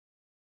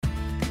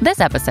This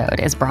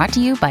episode is brought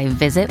to you by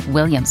Visit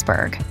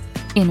Williamsburg.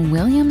 In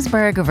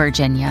Williamsburg,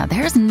 Virginia,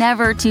 there's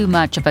never too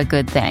much of a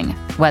good thing.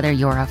 Whether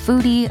you're a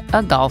foodie,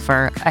 a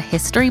golfer, a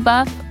history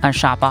buff, a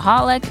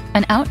shopaholic,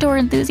 an outdoor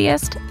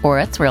enthusiast, or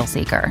a thrill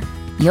seeker,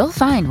 you'll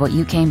find what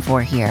you came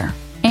for here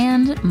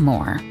and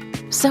more.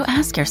 So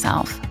ask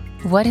yourself,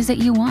 what is it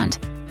you want?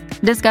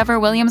 Discover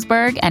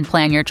Williamsburg and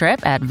plan your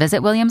trip at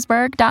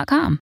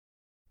visitwilliamsburg.com.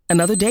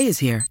 Another day is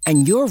here,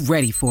 and you're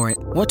ready for it.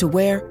 What to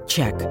wear?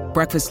 Check.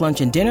 Breakfast, lunch,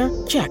 and dinner?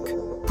 Check.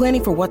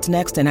 Planning for what's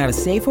next and how to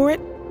save for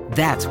it?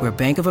 That's where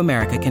Bank of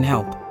America can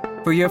help.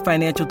 For your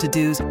financial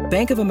to-dos,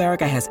 Bank of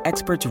America has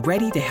experts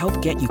ready to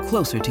help get you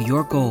closer to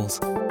your goals.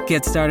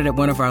 Get started at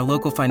one of our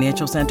local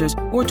financial centers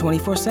or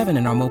 24/7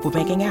 in our mobile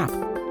banking app.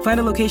 Find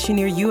a location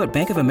near you at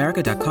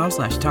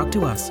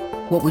bankofamerica.com/talktous.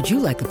 What would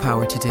you like the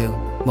power to do?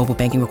 Mobile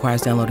banking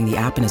requires downloading the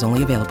app and is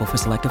only available for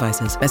select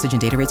devices. Message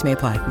and data rates may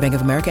apply. Bank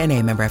of America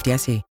N.A., member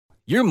FDIC.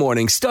 Your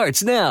morning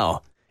starts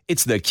now.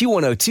 It's the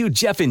Q102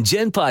 Jeff and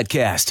Jen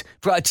podcast,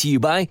 brought to you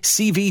by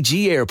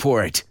CVG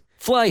Airport.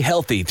 Fly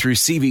healthy through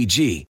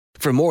CVG.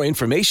 For more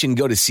information,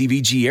 go to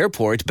CVG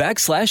Airport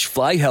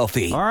 /fly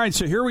healthy. All right,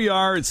 so here we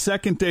are. It's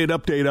second date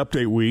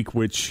update week,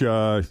 which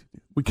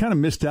we kind of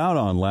missed out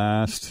on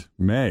last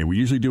May. We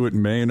usually do it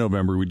in May and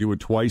November. We do it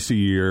twice a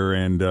year,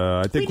 and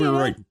I think we were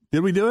right.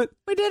 Did we do it?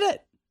 We did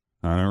it.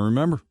 I don't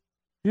remember.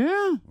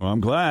 Yeah. Well, I'm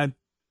glad.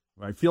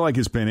 I feel like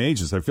it's been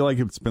ages. I feel like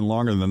it's been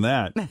longer than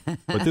that.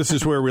 But this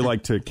is where we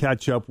like to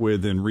catch up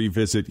with and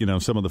revisit,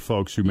 some of the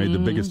folks who made the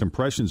biggest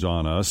impressions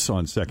on us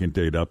on Second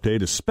Date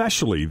Update,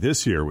 especially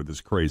this year with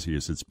as crazy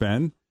as it's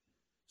been.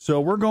 So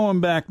we're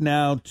going back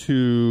now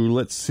to,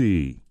 let's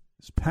see,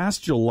 it's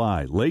past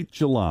July, late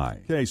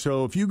July. Okay,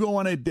 so if you go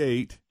on a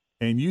date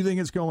and you think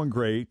it's going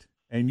great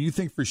and you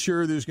think for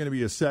sure there's going to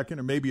be a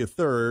second or maybe a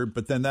third,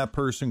 but then that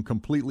person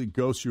completely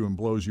ghosts you and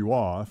blows you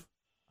off,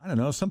 I don't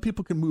know. Some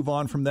people can move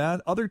on from that.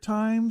 Other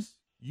times,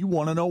 you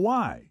want to know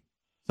why.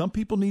 Some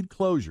people need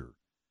closure.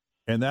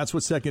 And that's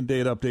what Second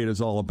Date Update is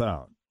all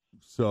about.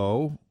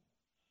 So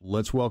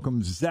let's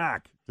welcome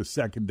Zach to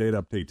Second Date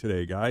Update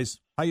today, guys.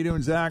 How you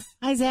doing, Zach?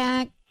 Hi,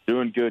 Zach.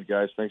 Doing good,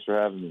 guys. Thanks for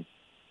having me.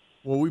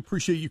 Well, we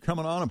appreciate you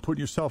coming on and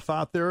putting yourself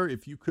out there.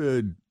 If you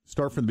could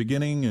start from the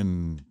beginning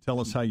and tell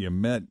us how you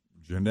met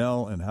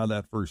Janelle and how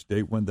that first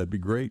date went, that'd be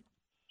great.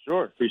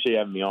 Sure. Appreciate you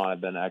having me on.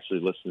 I've been actually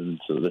listening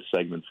to this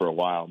segment for a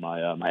while.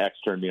 My ex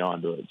turned me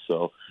on to it.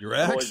 So your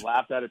I ex? always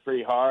laughed at it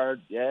pretty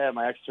hard. Yeah,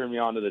 my ex turned me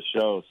on to the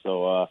show.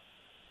 So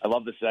I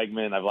love the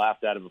segment. I've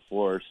laughed at it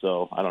before.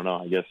 So I don't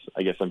know.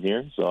 I guess I'm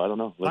here. So I don't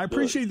know. I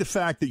appreciate the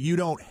fact that you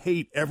don't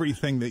hate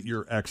everything that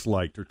your ex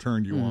liked or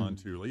turned you on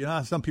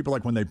to. Some people,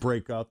 like when they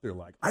break up, they're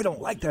like, I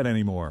don't like that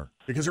anymore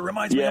because it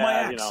reminds me of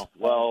my ex.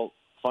 Well,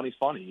 funny's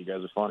funny. You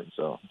guys are funny.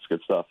 So it's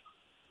good stuff.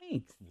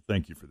 Thanks. Well,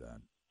 thank you for that.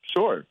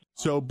 Sure.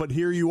 So, but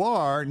here you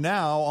are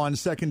now on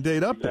Second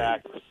Date Update.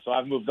 Exactly. So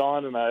I've moved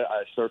on and I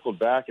circled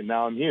back and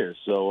now I'm here.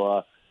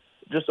 So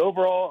just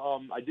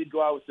overall, I did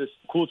go out with this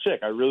cool chick.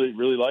 I really,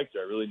 really liked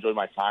her. I really enjoyed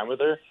my time with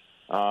her.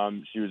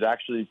 She was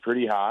actually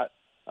pretty hot,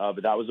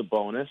 but that was a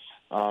bonus.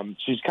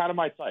 She's kind of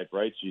my type,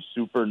 right? She's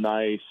super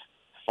nice,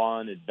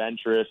 fun,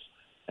 adventurous,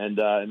 and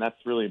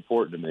that's really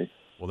important to me.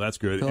 Well, that's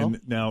good. Cool.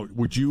 And now,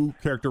 would you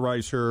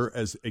characterize her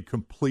as a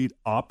complete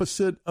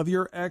opposite of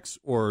your ex,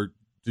 or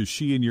does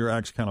she and your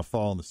ex kind of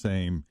fall in the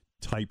same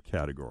type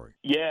category?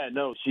 Yeah,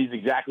 no, she's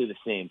exactly the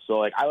same.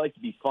 So, I like to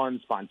be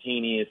fun,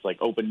 spontaneous,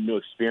 open to new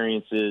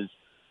experiences.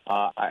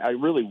 I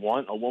really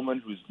want a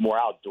woman who's more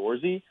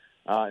outdoorsy,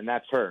 and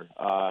that's her.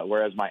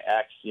 Whereas my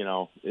ex,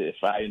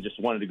 if I just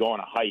wanted to go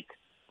on a hike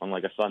on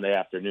a Sunday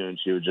afternoon,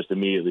 she would just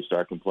immediately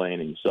start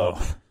complaining. So,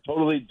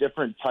 totally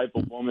different type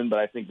of woman, but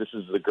I think this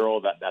is the girl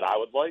that I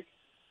would like.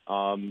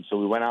 So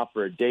we went out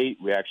for a date.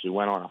 We actually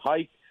went on a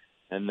hike.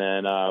 And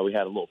then we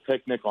had a little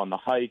picnic on the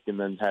hike and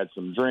then had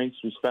some drinks.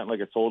 We spent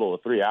a total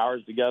of 3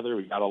 hours together.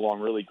 We got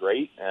along really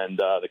great, and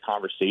the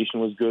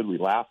conversation was good. We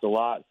laughed a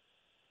lot.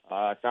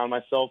 I found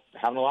myself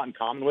having a lot in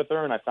common with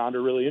her, and I found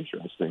her really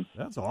interesting.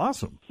 That's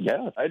awesome.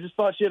 Yeah, I just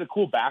thought she had a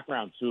cool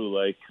background,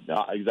 too,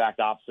 the exact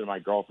opposite of my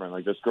girlfriend.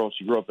 This girl,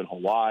 she grew up in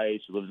Hawaii.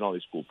 She lived in all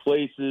these cool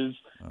places.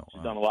 Oh, wow.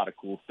 She's done a lot of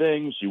cool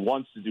things. She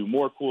wants to do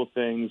more cool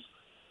things.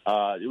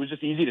 It was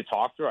just easy to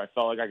talk to her. I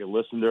felt like I could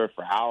listen to her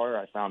for an hour.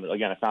 I found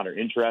her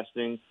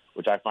interesting,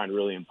 which I find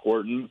really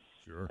important.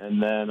 Sure.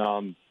 And then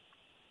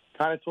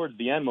kind of towards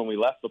the end when we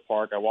left the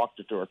park, I walked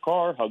her to her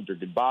car, hugged her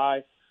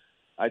goodbye.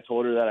 I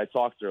told her that I'd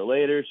talk to her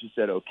later. She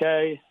said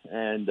okay.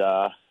 And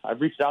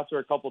I've reached out to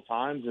her a couple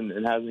times and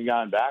hasn't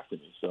gotten back to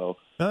me. So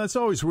now, that's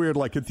always weird.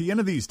 At the end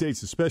of these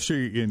dates,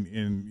 especially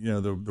in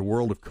the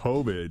world of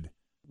COVID,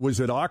 was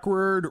it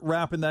awkward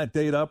wrapping that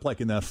date up,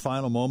 in that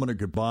final moment of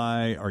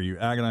goodbye? Are you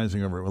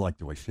agonizing over it?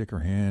 Do I shake her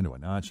hand? Do I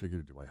not shake her?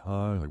 Do I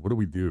hug? What do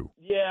we do?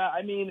 Yeah,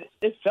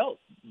 it felt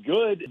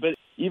good, but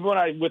even when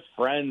I'm with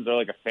friends or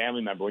a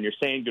family member, when you're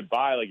saying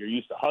goodbye, you're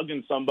used to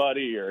hugging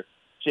somebody or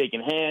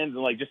shaking hands,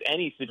 and just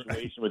any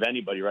situation with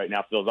anybody right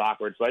now feels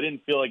awkward. So I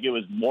didn't feel like it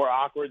was more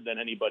awkward than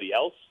anybody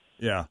else.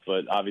 Yeah.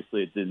 But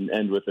obviously it didn't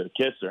end with a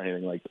kiss or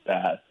anything like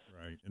that.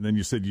 Right. And then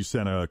you said you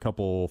sent a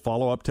couple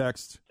follow-up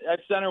texts? I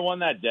sent her one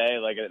that day,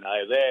 like at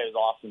night. Hey, it was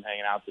awesome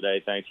hanging out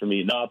today. Thanks for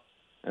meeting up.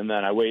 And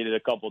then I waited a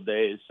couple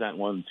days, sent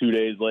one 2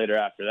 days later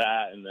after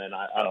that. And then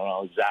I don't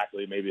know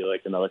exactly, maybe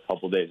like another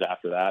couple days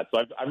after that.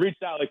 So I've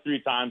reached out like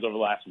 3 times over the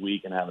last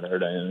week and haven't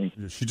heard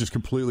anything. She just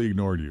completely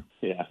ignored you.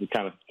 Yeah, it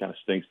kind of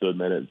stinks to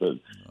admit it, but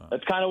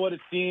that's kind of what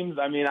it seems.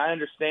 I mean, I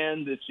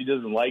understand that she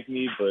doesn't like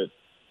me, but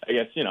I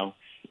guess, you know,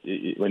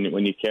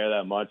 when you care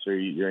that much or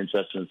you're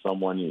interested in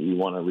someone, you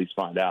want to at least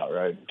find out,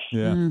 right?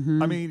 Yeah.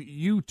 I mean,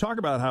 you talk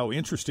about how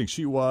interesting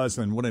she was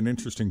and what an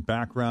interesting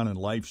background and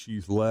life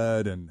she's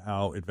led and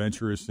how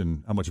adventurous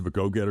and how much of a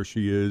go-getter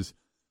she is.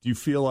 Do you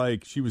feel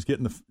like she was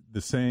getting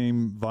the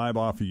same vibe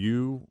off of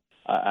you?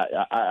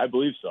 I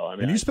believe so. I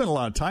mean, and you spent a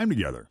lot of time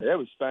together. Yeah,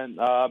 we spent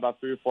about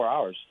 3 or 4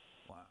 hours.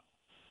 Wow.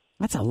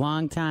 That's a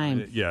long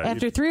time. Yeah.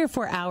 After 3 or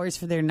 4 hours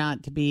for there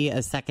not to be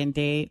a second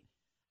date,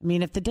 I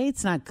mean, if the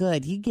date's not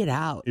good, you get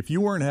out. If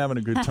you weren't having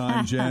a good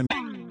time, Jen.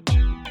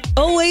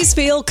 Always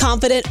feel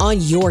confident on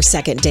your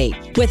second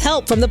date. With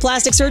help from the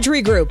Plastic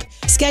Surgery Group.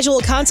 Schedule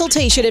a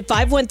consultation at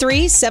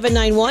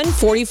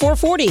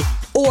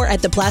 513-791-4440 or at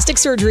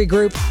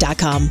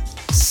theplasticsurgerygroup.com.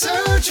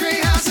 Surgery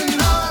has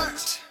an art.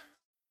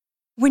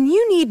 When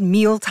you need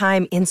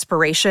mealtime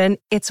inspiration,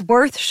 it's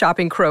worth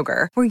shopping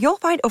Kroger, where you'll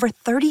find over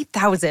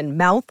 30,000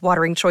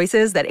 mouth-watering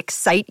choices that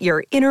excite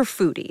your inner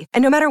foodie.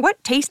 And no matter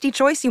what tasty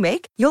choice you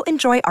make, you'll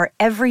enjoy our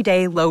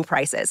everyday low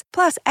prices,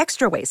 plus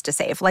extra ways to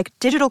save, like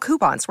digital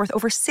coupons worth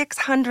over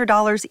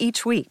 $600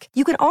 each week.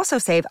 You can also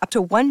save up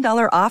to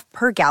 $1 off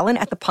per gallon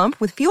at the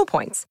pump with fuel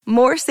points.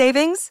 More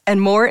savings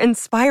and more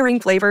inspiring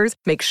flavors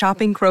make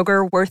shopping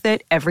Kroger worth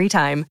it every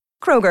time.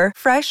 Kroger,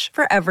 fresh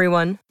for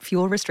everyone.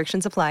 Fuel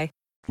restrictions apply.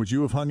 Would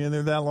you have hung in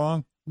there that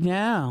long?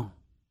 No.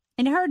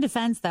 In her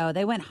defense, though,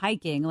 they went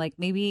hiking. Like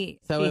maybe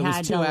So she it was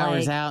had 2 to,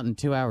 hours like, out and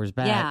 2 hours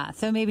back. Yeah,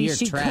 so maybe You're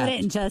she trapped.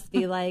 couldn't just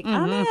be like,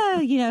 I'm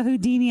gonna,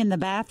 Houdini in the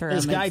bathroom.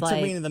 This guy It's took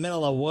like, me in the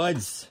middle of the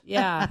woods.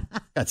 Yeah,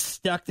 Got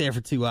stuck there for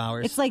 2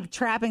 hours. it's like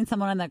trapping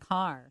someone in the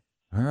car.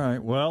 All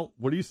right. Well,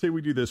 what do you say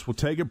we do this? We'll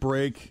take a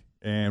break,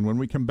 and when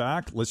we come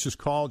back, let's just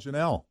call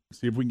Janelle.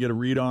 See if we can get a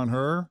read on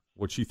her,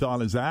 what she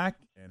thought of Zach,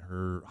 and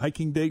her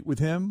hiking date with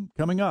him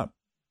coming up.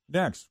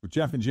 Next, with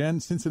Jeff and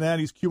Jen,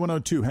 Cincinnati's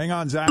Q102. Hang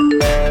on, Zach.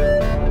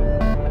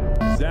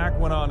 Zach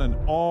went on an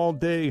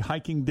all-day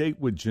hiking date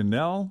with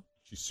Janelle.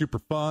 She's super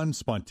fun,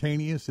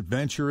 spontaneous,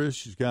 adventurous.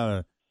 She's got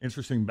an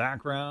interesting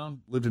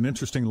background, lived an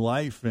interesting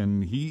life,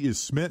 and he is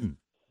smitten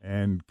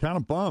and kind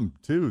of bummed,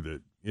 too,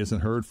 that he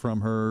hasn't heard from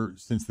her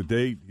since the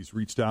date. He's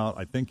reached out,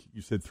 I think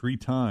you said 3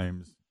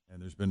 times,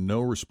 and there's been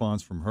no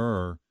response from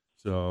her.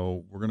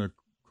 So we're going to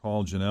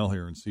call Janelle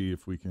here and see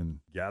if we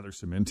can gather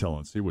some intel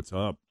and see what's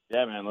up.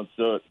 Yeah, man, let's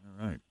do it.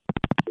 All right.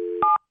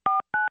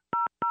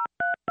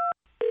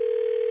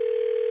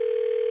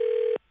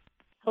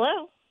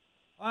 Hello.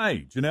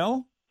 Hi,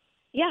 Janelle.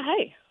 Yeah,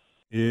 hi.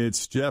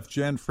 It's Jeff,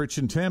 Jen, Fritch,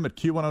 and Tim at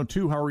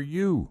Q102. How are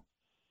you?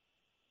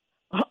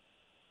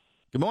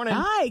 Good morning.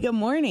 Hi, good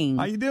morning.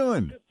 How you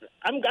doing?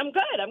 I'm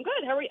good. I'm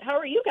good. How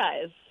are you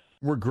guys?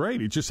 We're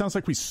great. It just sounds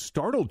like we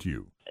startled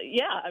you.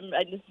 Yeah,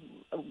 I just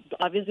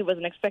obviously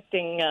wasn't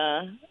expecting.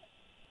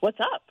 What's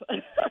up?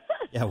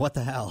 Yeah, what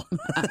the hell?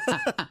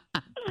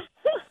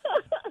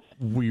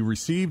 We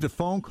received a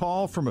phone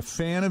call from a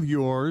fan of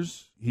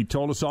yours. He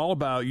told us all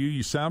about you.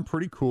 You sound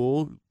pretty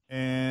cool.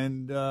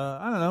 And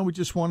I don't know, we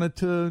just wanted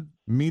to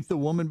meet the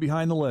woman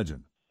behind the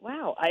legend.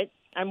 Wow,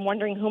 I'm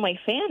wondering who my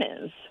fan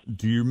is.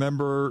 Do you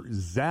remember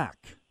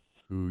Zach,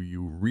 who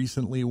you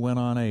recently went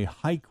on a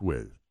hike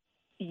with?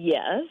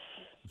 Yes.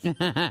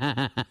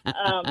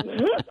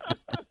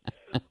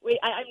 Wait,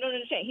 I don't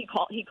understand. He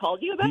called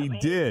you about He me?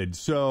 did.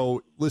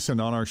 So,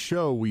 listen, on our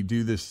show, we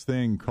do this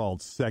thing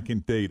called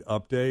Second Date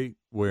Update,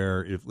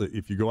 where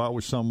if you go out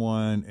with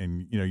someone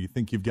and, you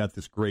think you've got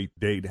this great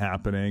date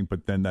happening,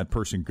 but then that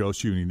person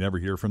ghosts you and you never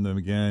hear from them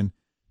again,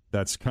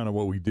 that's kind of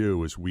what we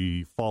do is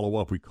we follow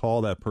up. We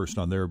call that person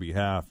on their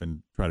behalf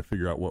and try to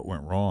figure out what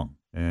went wrong.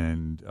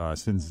 And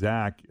since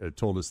Zach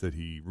told us that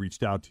he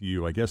reached out to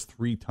you, I guess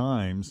 3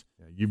 times,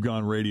 you've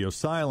gone radio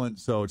silent,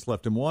 so it's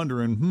left him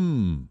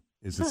wondering,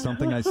 is it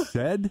something I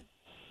said?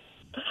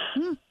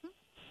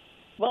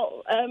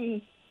 Well,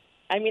 I'm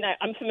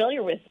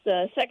familiar with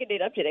the Second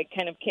Date Update. I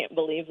kind of can't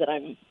believe that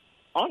I'm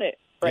on it.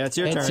 Yeah, it's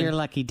your turn. It's your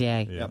lucky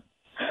day. Yep.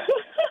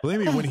 Believe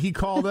me, when he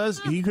called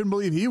us, he couldn't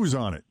believe he was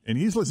on it, and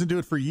he's listened to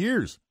it for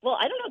years. Well,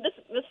 I don't know.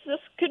 This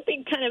could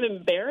be kind of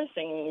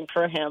embarrassing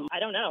for him. I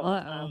don't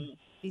know.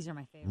 These are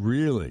my favorite.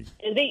 Really?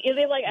 Is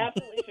he like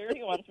absolutely sure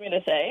he wants me to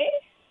say?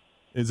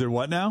 Is there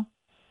what now?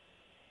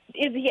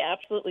 Is he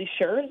absolutely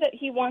sure that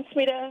he wants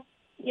me to,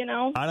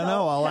 I don't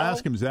know. I'll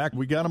ask him, Zach.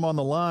 We got him on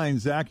the line.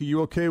 Zach, are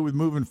you okay with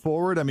moving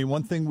forward? I mean,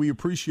 one thing we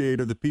appreciate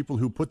are the people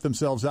who put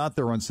themselves out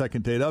there on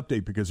Second Date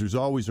Update, because there's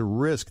always a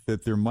risk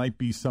that there might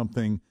be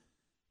something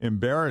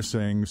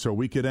embarrassing. So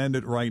we could end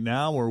it right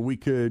now, or we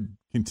could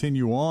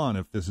continue on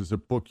if this is a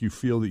book you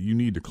feel that you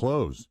need to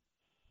close.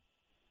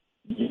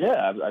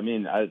 Yeah, I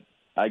mean,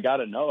 I got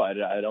to know.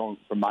 I don't,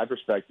 from my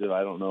perspective,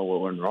 I don't know what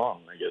went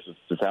wrong. I guess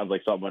it sounds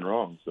like something went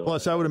wrong. So.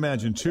 Plus, I would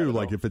imagine, too,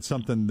 like if it's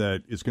something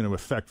that is going to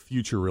affect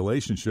future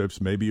relationships,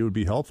 maybe it would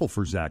be helpful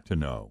for Zach to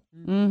know.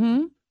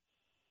 Mm-hmm.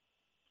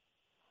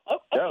 Oh,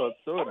 okay. Yeah, let's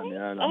do it. I mean,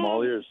 I'm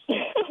all ears.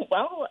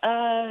 Well,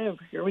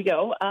 here we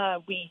go.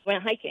 We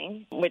went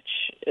hiking, which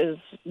is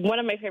one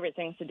of my favorite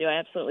things to do. I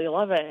absolutely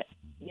love it.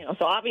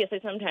 So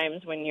obviously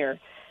sometimes when you're,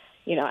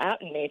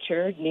 out in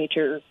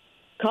nature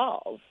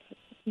calls.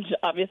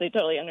 Obviously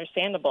totally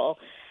understandable.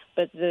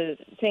 But the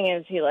thing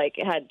is, he,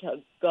 had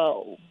to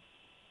go.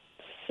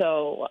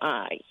 So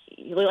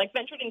he,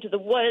 ventured into the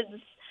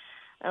woods.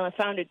 I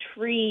found a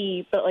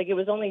tree, but, it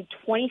was only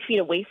 20 feet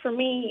away from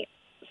me.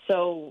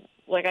 So,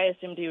 I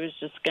assumed he was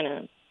just going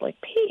to,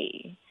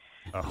 pee.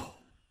 Oh.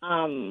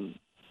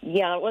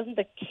 Yeah, that wasn't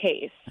the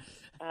case.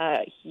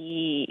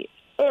 He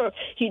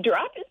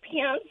dropped his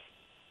pants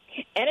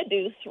and a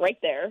deuce right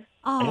there.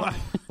 Oh.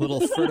 Little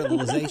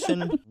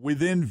fertilization.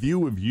 Within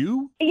view of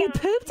you? He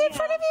pooped in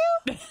front of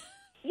you?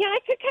 Yeah, I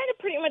could kind of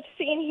pretty much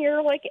see and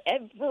hear,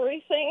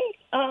 everything.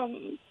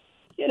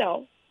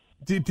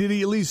 Did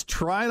he at least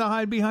try to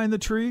hide behind the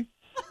tree?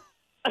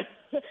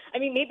 I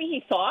mean, maybe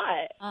he saw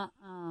it.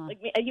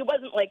 He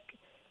wasn't,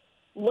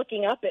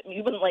 looking up at me.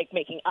 He wasn't,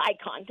 making eye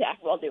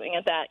contact while doing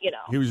it.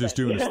 He was just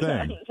doing his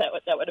thing.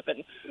 That would have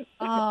been...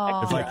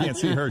 Oh. If I can't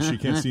see her, she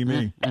can't see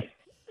me.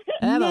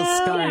 That'll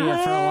scar you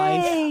for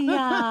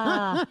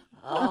life.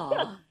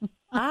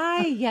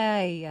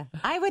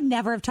 I would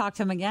never have talked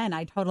to him again.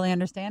 I totally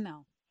understand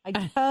now. I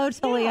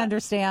totally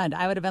understand.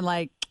 I would have been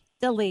like,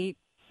 delete,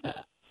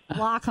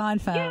 block on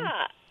phone. Yeah.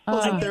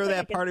 Wasn't there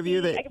that part of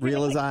you that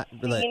realized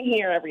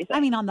hear everything?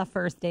 I mean, on the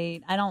first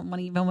date, I don't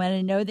even want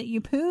to know that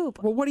you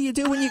poop. Well, what do you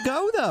do when you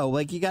go, though?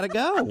 You got to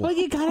go. Well,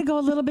 you got to go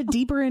a little bit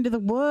deeper into the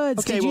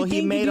woods. Okay,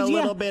 he made a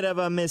little bit of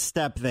a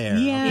misstep there.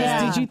 Yes.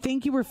 Yeah. Did you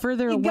think you were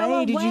further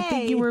away? Did you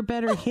think you were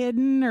better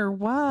hidden or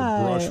what?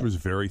 The brush was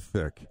very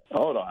thick.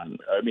 Hold on.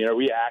 I mean, are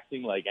we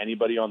acting like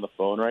anybody on the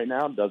phone right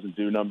now doesn't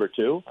do number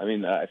two? I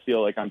mean, I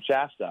feel like I'm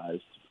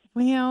chastised.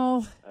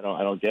 Well, I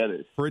don't get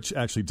it. Fritch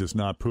actually does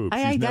not poop.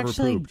 She's I never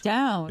actually pooped.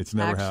 don't. It's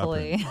never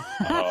actually.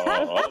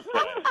 happened. Oh, okay.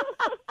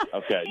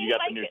 Okay, you got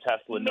the new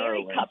Tesla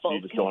Neuralink, so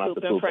you just don't have to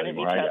poop in front of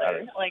anymore. each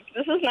other.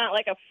 This is not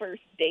like a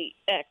first date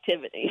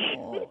activity.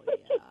 Oh,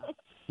 yeah.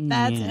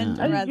 That's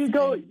interesting. You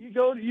go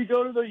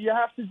to the. You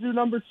have to do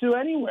number two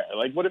anywhere.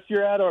 What if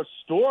you're at a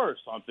store or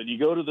something? You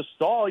go to the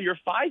stall. You're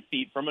 5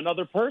 feet from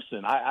another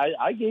person.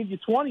 I gave you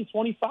 20,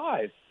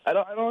 25. I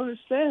don't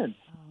understand.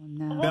 Oh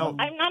no! Well,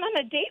 I'm not on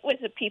a date with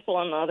the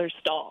people in the other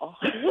stall.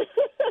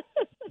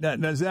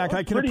 Now, Zach,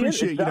 I can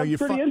appreciate. You're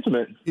pretty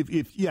intimate.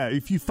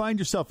 If you find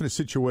yourself in a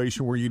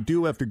situation where you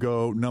do have to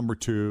go number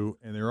two,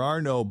 and there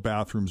are no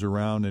bathrooms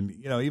around, and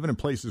even in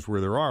places where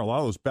there are, a lot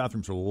of those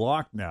bathrooms are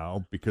locked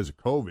now because of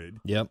COVID.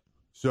 Yep.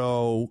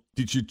 So,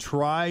 did you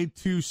try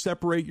to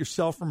separate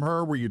yourself from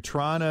her? Were you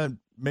trying to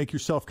make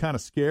yourself kind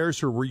of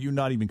scarce, or were you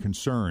not even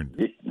concerned?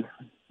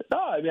 No,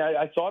 I mean,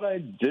 I thought I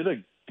did a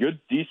good,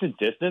 decent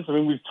distance. I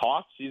mean, we've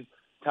talked. She's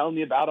telling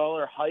me about all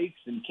her hikes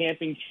and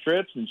camping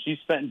trips, and she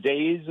spent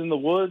days in the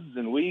woods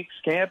and weeks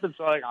camping.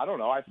 So, I don't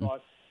know. I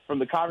thought from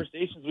the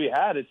conversations we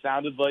had, it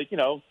sounded like,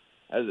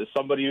 as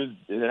somebody who's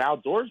an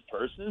outdoors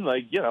person,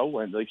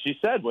 when, like she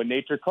said, when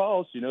nature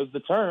calls, she knows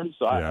the terms.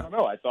 So I don't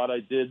know. I thought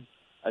I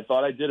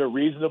did a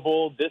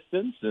reasonable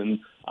distance, and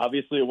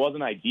obviously it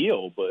wasn't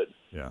ideal, but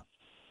yeah.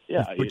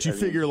 But you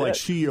figure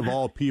she of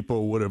all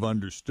people would have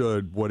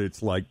understood what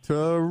it's like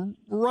to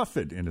rough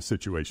it in a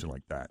situation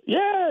like that.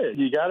 Yeah,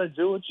 you got to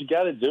do what you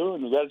got to do,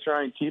 and you got to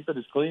try and keep it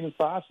as clean as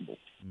possible.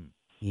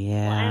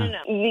 Yeah. Well, I don't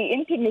know. The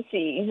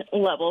intimacy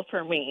level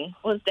for me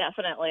was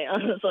definitely, I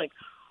was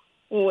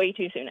way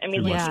too soon. I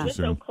mean, he was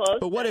so close.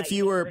 But what if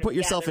you put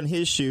yourself in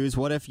his shoes?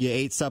 What if you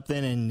ate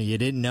something and you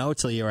didn't know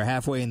till you were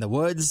halfway in the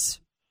woods?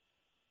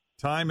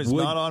 Time is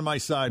not on my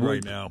side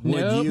right now.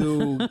 Would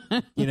you,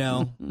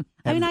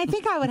 I mean, I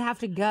think I would have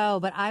to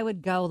go, but I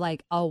would go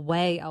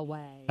away.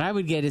 I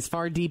would get as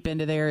far deep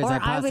into there as I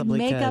possibly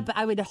could.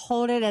 I would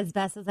hold it as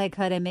best as I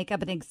could and make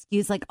up an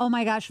excuse oh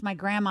my gosh, my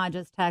grandma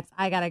just texted,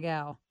 I gotta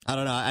go. I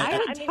don't know. I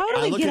would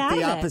totally I look get at out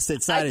the of it.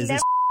 opposite side. Is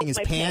this his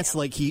pants?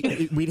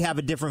 We'd have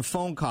a different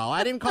phone call.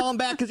 I didn't call him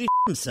back because he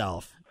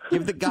himself.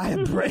 Give the guy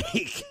a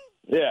break.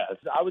 Yeah,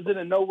 I was in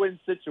a no-win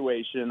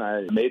situation.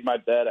 I made my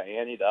bed. I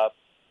anteed up.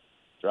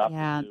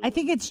 Yeah, I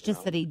think it's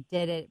just that he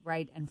did it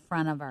right in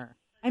front of her.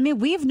 I mean,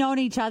 we've known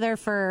each other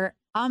for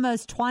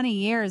almost 20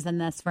 years in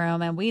this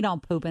room, and we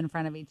don't poop in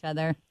front of each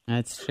other.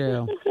 That's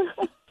true.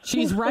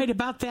 She's right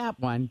about that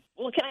one.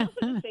 Well, can I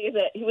also just say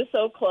that he was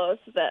so close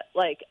that,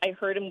 I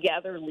heard him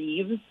gather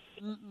leaves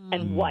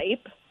and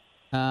wipe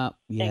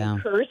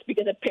and curse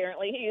because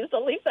apparently he used a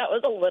leaf that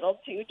was a little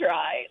too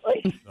dry.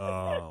 It was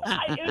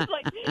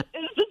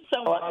just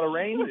so much. A lot of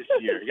rain this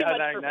year.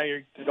 Now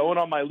you're going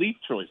on my leaf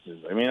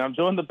choices. I mean, I'm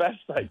doing the best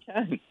I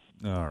can.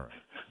 All right.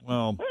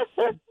 Well,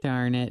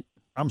 darn it.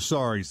 I'm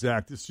sorry,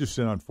 Zach. It's just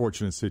an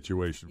unfortunate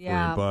situation for you,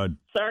 bud.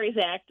 Sorry,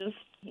 Zach. Just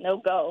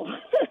no go.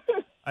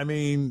 I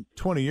mean,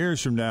 20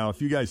 years from now,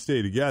 if you guys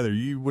stay together,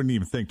 you wouldn't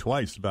even think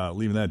twice about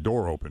leaving that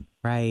door open.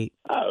 Right.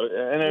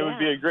 And it would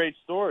be a great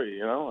story,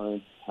 you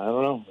know. I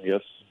don't know. I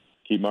guess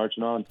keep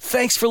marching on.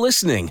 Thanks for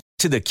listening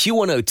to the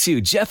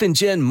Q102 Jeff and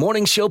Jen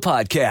Morning Show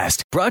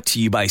podcast, brought to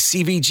you by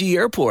CVG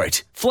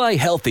Airport. Fly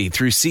healthy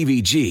through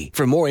CVG.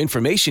 For more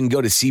information,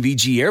 go to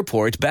CVG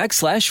Airport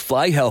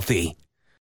 /fly healthy.